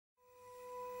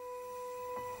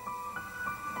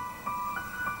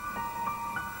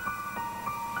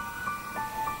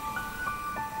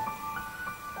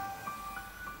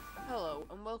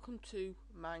Welcome to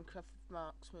Minecraft with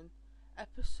Marksman,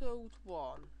 episode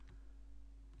 1.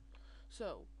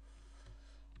 So,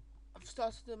 I've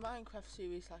started the Minecraft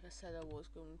series like I said I was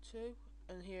going to,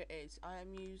 and here it is. I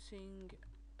am using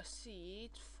a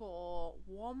seed for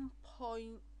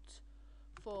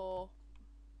 1.4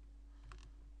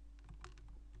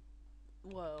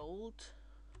 world,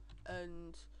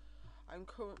 and I'm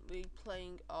currently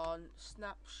playing on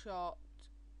Snapshot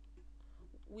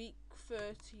week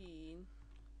 13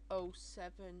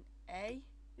 07A,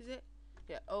 is it?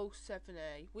 Yeah,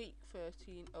 07A, week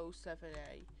 13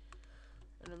 07A,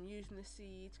 and I'm using the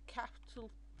seed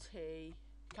capital T,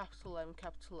 capital M,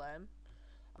 capital M.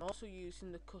 I'm also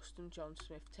using the custom John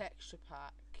Smith texture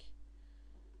pack.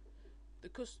 The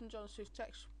custom John Smith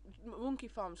texture, Monkey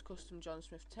Farm's custom John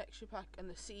Smith texture pack, and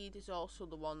the seed is also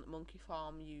the one that Monkey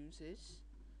Farm uses,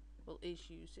 well, is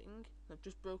using. I've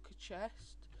just broke a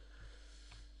chest,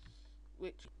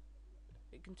 which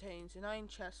it contains an iron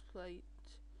chest plate,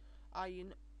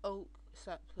 iron, oak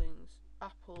saplings,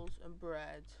 apples and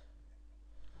bread.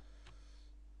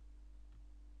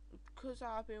 Because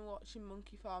I've been watching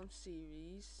Monkey Farm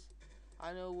series,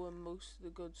 I know where most of the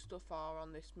good stuff are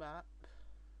on this map.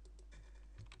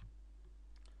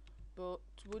 But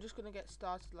we're just going to get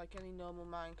started like any normal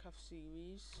Minecraft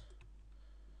series.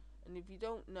 And if you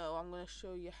don't know, I'm going to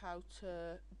show you how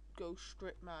to go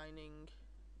strip mining.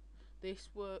 This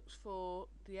works for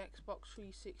the Xbox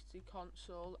 360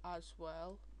 console as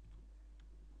well.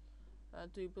 I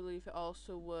do believe it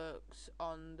also works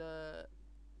on the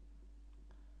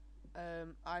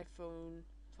iPhone,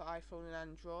 for iPhone and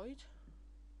Android,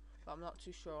 but I'm not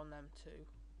too sure on them too.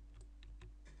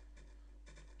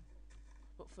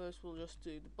 But first we'll just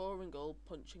do the boring old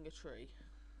punching a tree.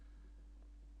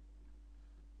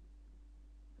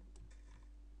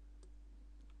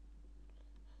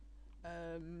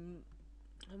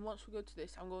 And once we go to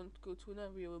this, I'm going to go to an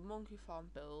area where Monkey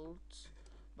Farm builds,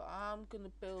 but I'm going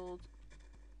to build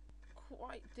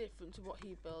quite different to what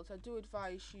he builds. I do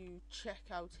advise you check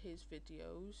out his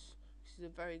videos. He's a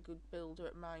very good builder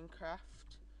at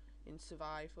Minecraft in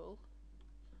survival.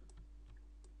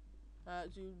 I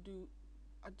do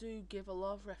give a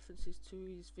lot of references to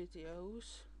his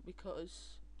videos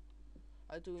because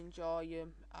I do enjoy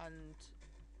him and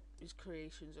his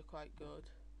creations are quite good.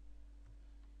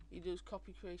 He does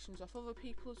copy creations off other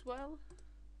people as well,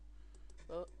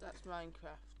 but that's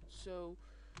Minecraft. So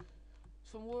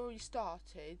from where we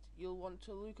started, you'll want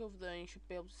to look over there and you should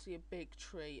be able to see a big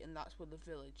tree, and that's where the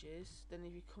village is. Then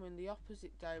if you come in the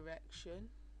opposite direction,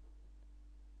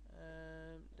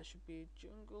 there should be a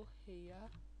jungle here.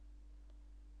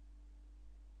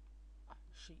 Ah,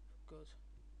 sheep, good.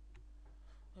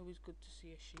 Always good to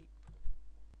see a sheep.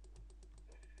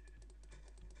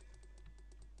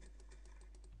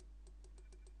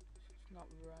 It's not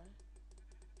right.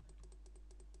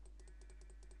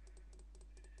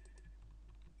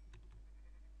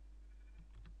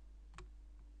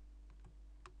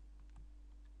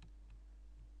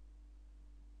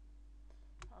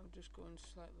 I'm just going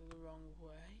slightly the wrong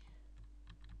way.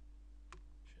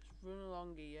 Just run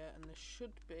along here and there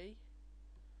should be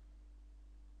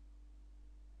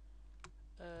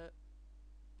a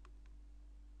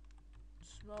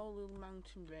small little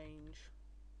mountain range.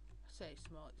 I say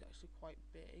small, it's actually quite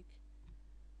big.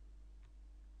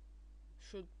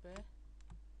 Should be.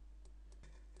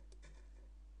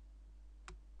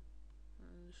 And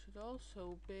there should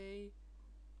also be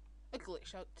a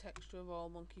glitched out texture of all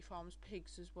Monkey Farm's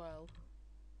pigs as well.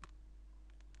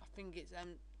 I think it's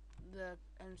the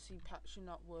MC patcher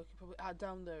not working probably. Ah,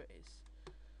 down there it is.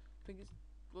 I think it's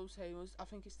what I was saying was I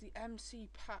think it's the MC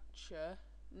patcher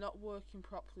not working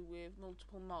properly with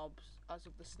multiple mobs as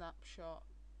of the snapshot,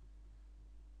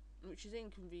 which is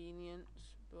inconvenient,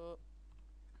 but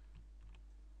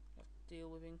you have to deal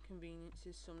with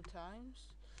inconveniences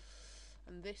sometimes.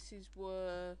 And this is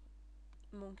where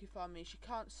Monkey Farm is. You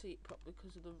can't see it properly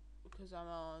because I'm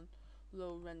on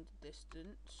low render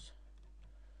distance,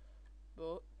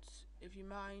 but if you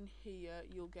mine here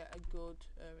you'll get a good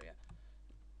area.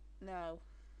 Now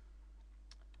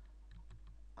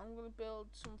I'm going to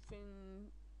build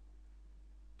something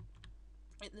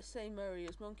in the same area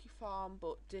as Monkey Farm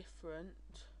but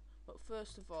different. But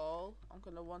first of all, I'm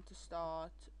going to want to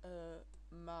start a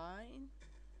mine.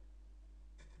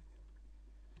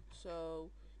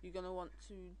 So you're going to want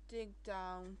to dig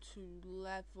down to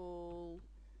level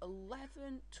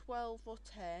 11, 12 or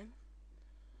 10.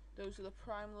 Those are the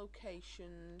prime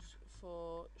locations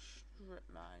for strip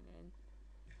mining.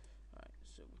 Right,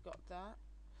 so we've got that.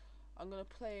 I'm going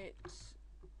to play it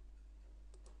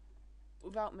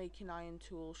without making iron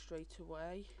tools straight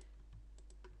away.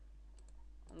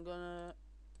 I'm gonna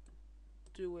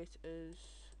do it as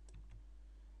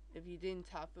if you didn't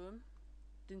have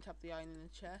the iron in the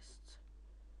chest.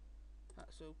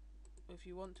 So if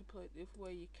you want to play it the other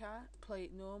way, you can. Play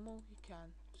it normal, you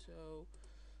can. So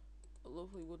a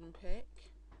lovely wooden pick.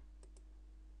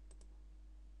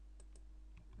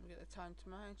 We'll get the time to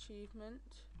mine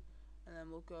achievement, and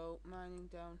then we'll go mining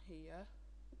down here.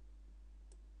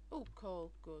 Oh,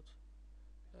 coal, good.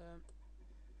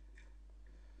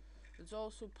 There's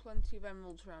also plenty of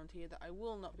emeralds around here that I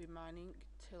will not be mining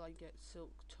till I get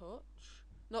silk touch.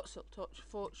 Not silk touch,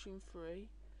 fortune 3.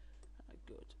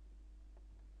 Good.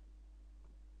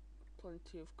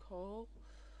 Plenty of coal.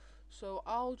 So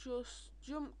I'll just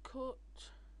jump cut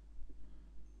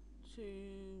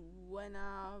to when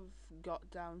I've got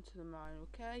down to the mine,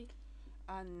 okay?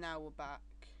 And now we're back.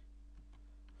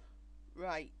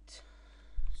 Right.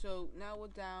 So now we're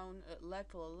down at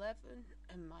level 11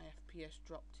 and my FPS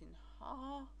dropped in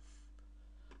half.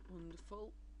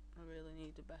 Wonderful. I really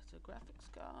need a better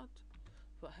graphics card.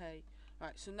 But hey.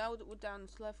 Right, so now that we're down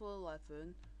to level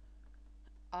 11,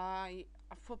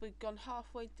 I've probably gone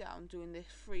halfway down doing this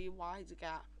 3 wider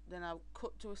gap. Then I'll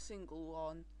cut to a single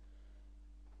one.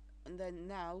 And then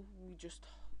now we just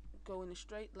go in a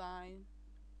straight line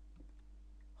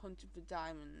hunting for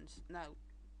diamonds. Now,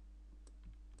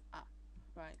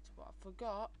 right, what I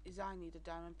forgot is I need a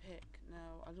diamond pick.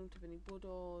 Now, I don't have any wood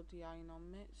or the iron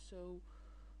on me, so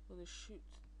we'll just shoot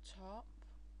to the top.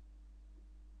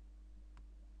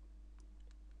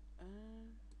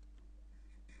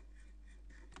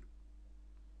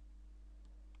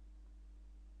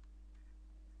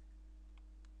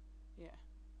 Yeah.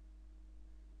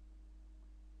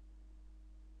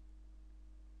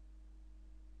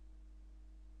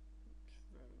 It's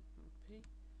very bumpy.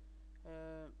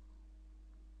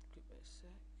 Give it a sec.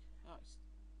 Oh, it's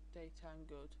daytime,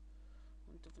 good.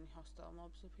 Won't have any hostile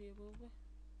mobs up here, will we?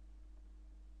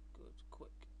 Good,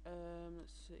 quick.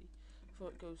 Let's see. Before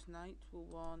it goes night, we'll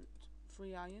want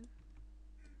 3 iron.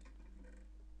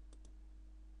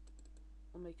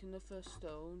 We'll make another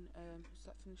stone. Is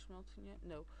that finished smelting yet?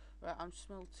 No. Right, I'm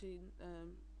smelting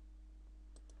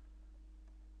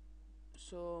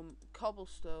some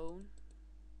cobblestone.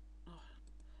 Oh,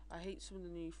 I hate some of the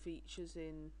new features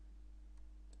in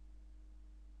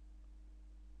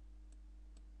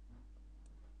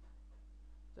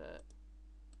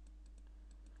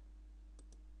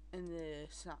the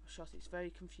snapshot. It's very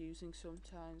confusing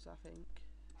sometimes, I think.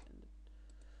 And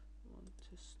want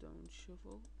a stone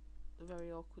shovel. They're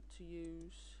very awkward to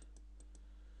use,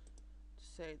 to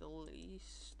say the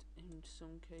least, in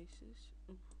some cases.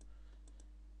 Ooh.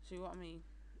 See what I mean?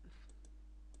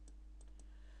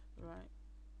 Right.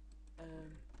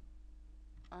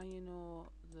 Iron ore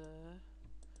there.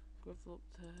 Gravel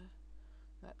up there.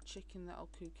 That chicken that I'll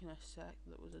cook in a sec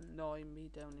that was annoying me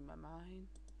down in my mine.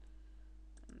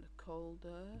 And the coal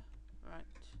there. Right.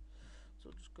 So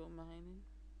I'll just go mining.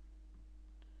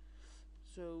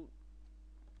 So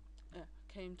yeah,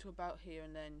 came to about here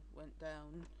and then went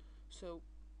down. So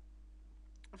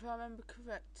if I remember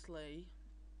correctly,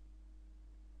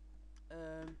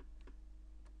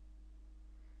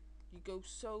 you go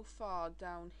so far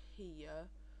down here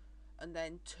and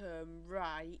then turn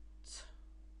right,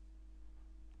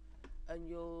 and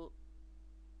you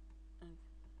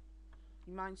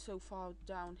mine so far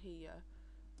down here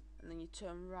and then you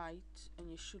turn right and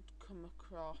you should come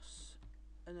across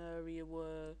an area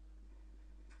where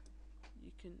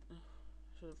you can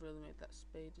should have really made that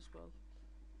spade as well.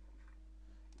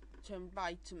 Turn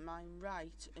right and mine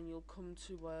right and you'll come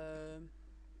to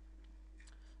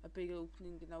a big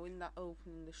opening. Now in that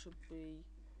opening there should be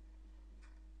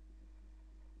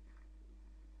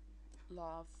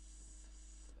lava.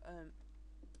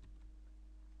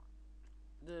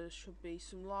 There should be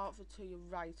some lava to your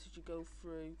right as you go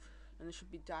through, and there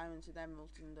should be diamonds and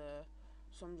emeralds in there.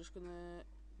 So I'm just gonna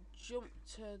jump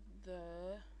to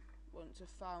there. Once I've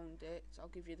found it, I'll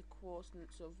give you the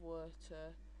coordinates of where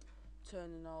to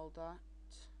turn and all that.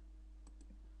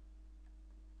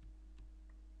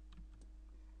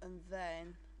 And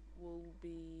then we'll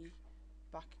be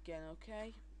back again,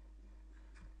 okay?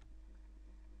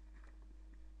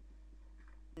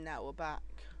 Now we're back.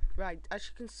 Right, as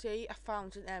you can see, I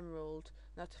found an emerald.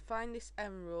 Now to find this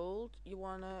emerald, you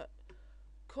wanna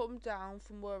come down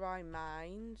from where I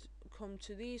mined, come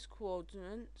to these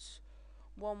coordinates,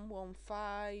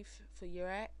 115 for your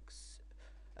X,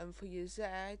 and for your Z,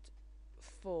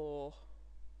 4.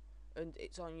 And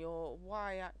it's on your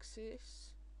Y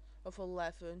axis of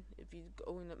 11. If you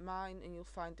go in at mine, and you'll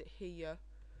find it here.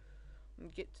 When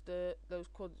you get to those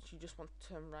coordinates, you just want to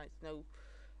turn right. Now,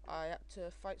 I had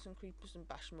to fight some creepers and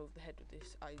bash them over the head with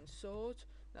this iron sword.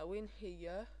 Now in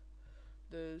here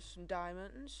there's some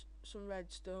diamonds, some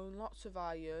redstone, lots of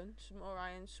iron, some more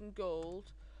iron, some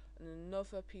gold, and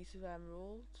another piece of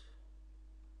emerald.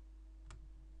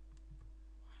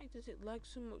 Why does it lag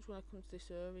so much when I come to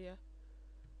this area?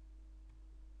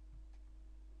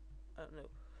 I don't know.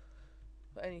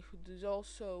 But anyway, there's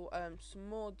also some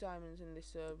more diamonds in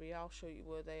this area. I'll show you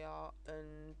where they are,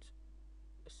 and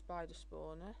a spider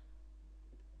spawner.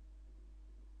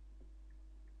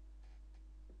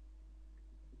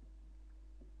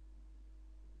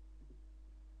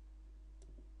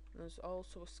 There's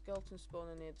also a skeleton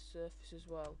spawner near the surface as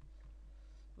well,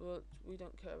 but we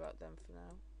don't care about them for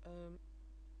now.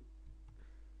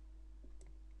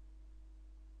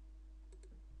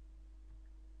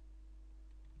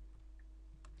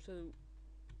 So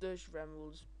there's your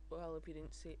emeralds. Well, if you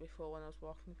didn't see it before when I was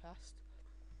walking past.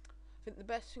 I think the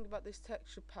best thing about this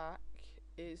texture pack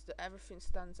is that everything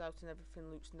stands out and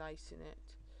everything looks nice in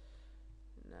it.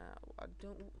 Now, I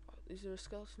don't... Is there a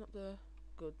skeleton up there?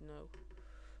 Good, no.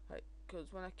 Right,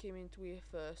 because when I came into here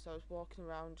first, I was walking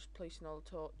around just placing all the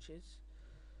torches.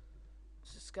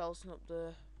 There's a skeleton up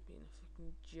there, being a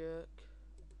fucking jerk.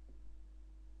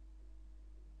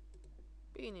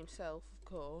 Being himself, of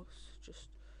course, just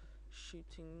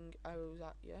shooting arrows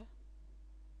at you.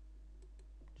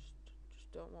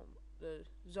 Just don't want the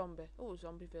zombie. Oh,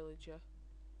 zombie villager.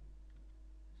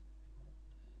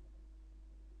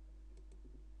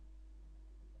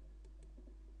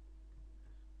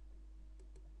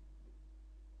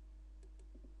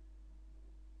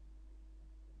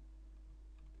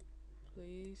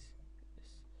 Please. Yes.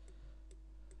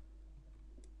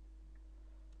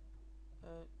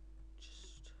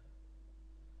 Just...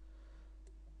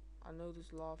 I know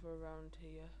there's lava around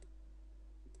here.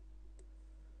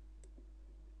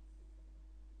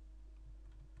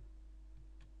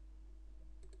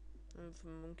 And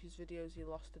from Monkey's videos, he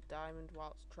lost a diamond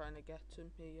whilst trying to get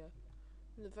him here.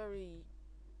 In a very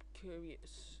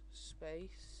curious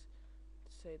space,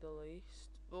 to say the least.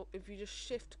 But if you just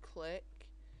shift click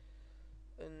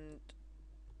and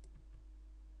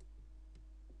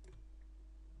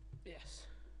yes,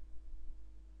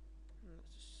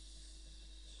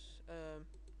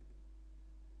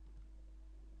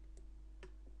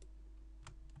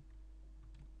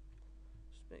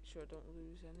 just make sure I don't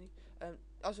lose any.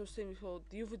 As I was saying before,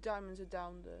 the other diamonds are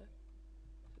down there.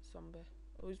 Zombie.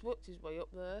 Oh, he's worked his way up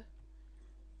there.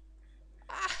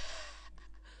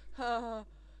 Ah!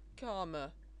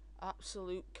 Karma.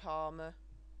 Absolute karma.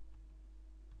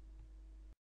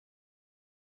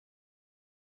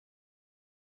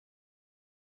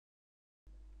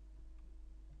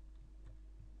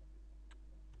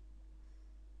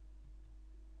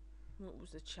 What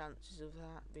was the chances of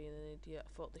that being an idiot? I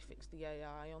thought they fixed the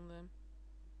AI on them.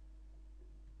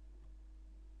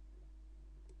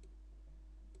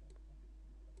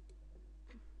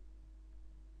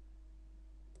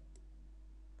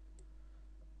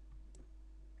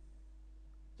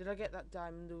 Did I get that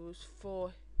diamond? There was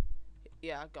 4.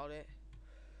 Yeah, I got it.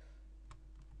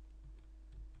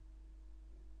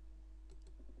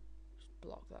 Just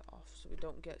block that off so we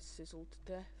don't get sizzled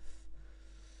to death.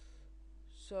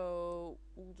 So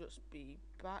we'll just be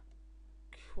back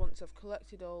once I've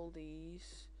collected all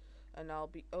these, and I'll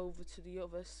be over to the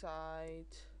other side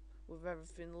with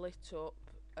everything lit up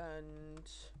and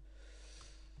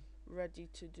ready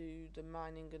to do the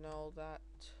mining and all that.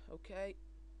 Okay,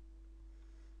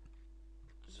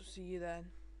 so see you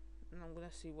then, and I'm gonna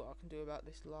see what I can do about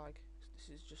this lag.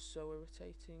 This is just so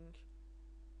irritating.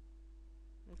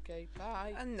 Okay,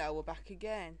 bye. And now we're back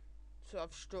again. So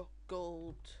I've struck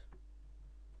gold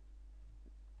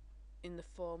in the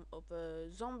form of a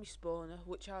zombie spawner,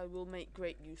 which I will make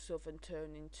great use of and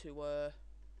turn into a...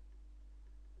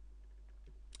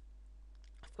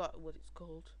 I forgot what it's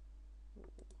called.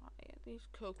 Why are these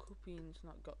cocoa beans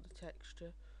not got the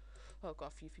texture? Oh, I've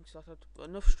got a few things sorted.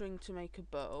 Enough string to make a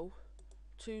bow,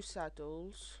 2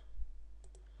 saddles,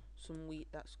 some wheat,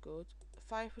 that's good.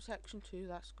 Fire protection 2,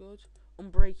 that's good.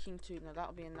 Unbreaking 2, now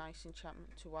that'll be a nice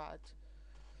enchantment to add.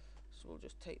 So we'll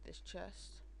just take this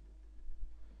chest.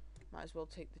 Might as well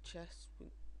take the chest,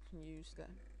 we can use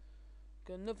them.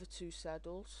 Got another 2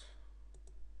 saddles,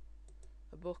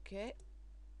 a bucket,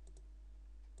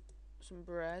 some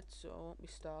bread so I won't be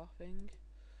starving.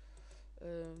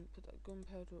 Put that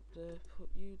gunpowder up there, put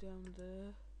you down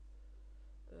there.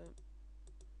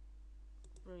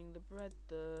 Bring the bread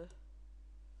there.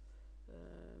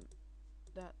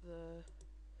 That there,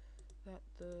 that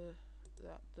there,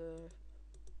 that there,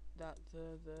 that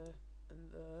there,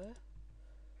 and there.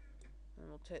 And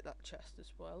we'll take that chest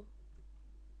as well.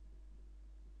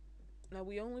 Now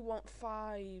we only want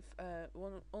 5,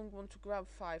 only want to grab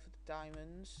 5 of the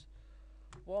diamonds.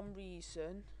 One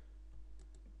reason,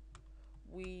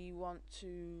 we want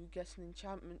to get an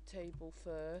enchantment table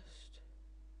first,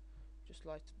 just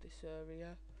light up this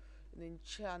area, and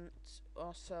enchant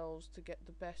ourselves to get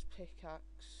the best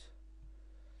pickaxe,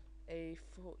 a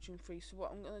fortune free. So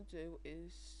what I'm going to do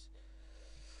is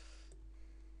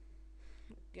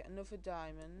get another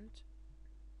diamond,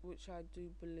 which I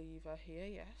do believe are here,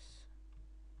 yes.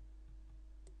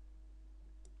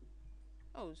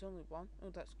 Oh, there's only one. Oh,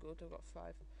 that's good, I've got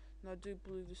 5. Now I do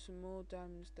believe there's some more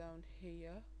diamonds down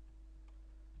here.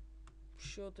 I'm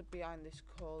sure they're behind this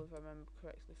call if I remember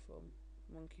correctly from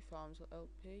Monkey Farms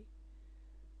LP.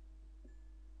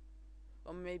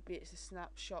 Or maybe it's the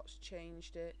snapshots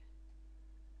changed it.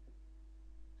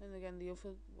 And again, the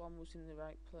other one was in the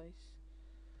right place.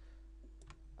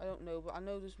 I don't know, but I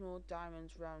know there's more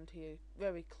diamonds around here,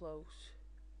 very close.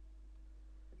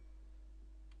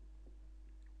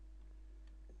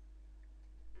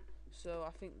 So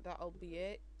I think that'll be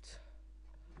it.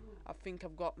 I think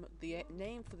I've got the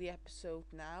name for the episode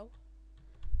now.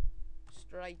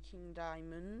 Striking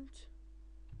Diamond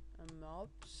and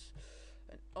Mobs.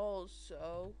 And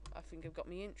also, I think I've got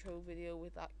my intro video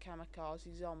with that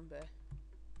kamikaze zombie.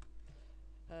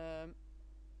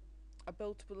 I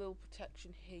built up a little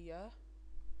protection here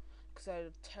because I had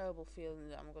a terrible feeling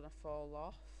that I'm going to fall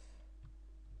off.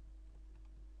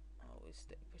 Always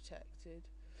stay protected.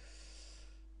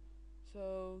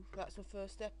 So that's my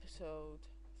first episode.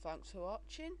 Thanks for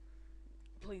watching.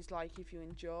 Please like if you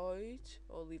enjoyed,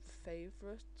 or leave a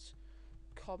favourite,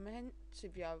 comment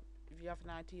if you have an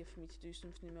idea for me to do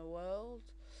something in my world.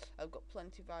 I've got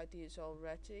plenty of ideas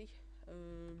already.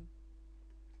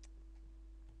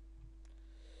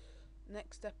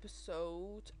 Next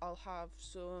episode I'll have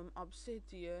some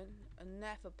obsidian, a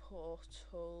nether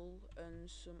portal and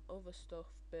some other stuff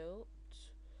built.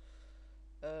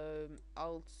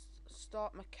 I'll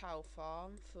start my cow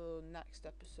farm for next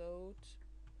episode.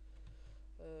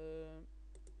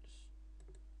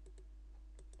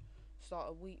 Start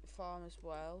a wheat farm as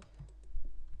well,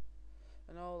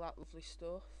 and all that lovely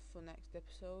stuff for next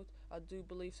episode. I do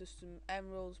believe there's some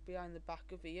emeralds behind the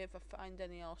back of here. If I find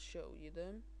any, I'll show you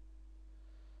them.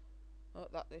 Oh,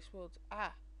 that this world. I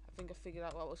think I figured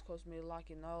out what was causing me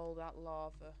lagging. All that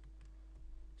lava.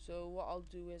 So what I'll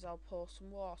do is I'll pour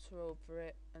some water over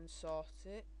it and sort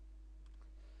it.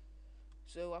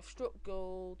 So I've struck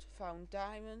gold, found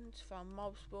diamonds, found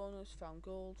mob spawners, found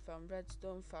gold, found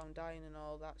redstone, found iron and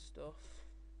all that stuff.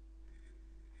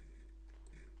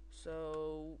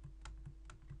 So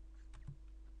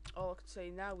all I can say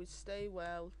now is stay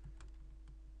well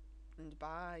and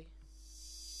bye.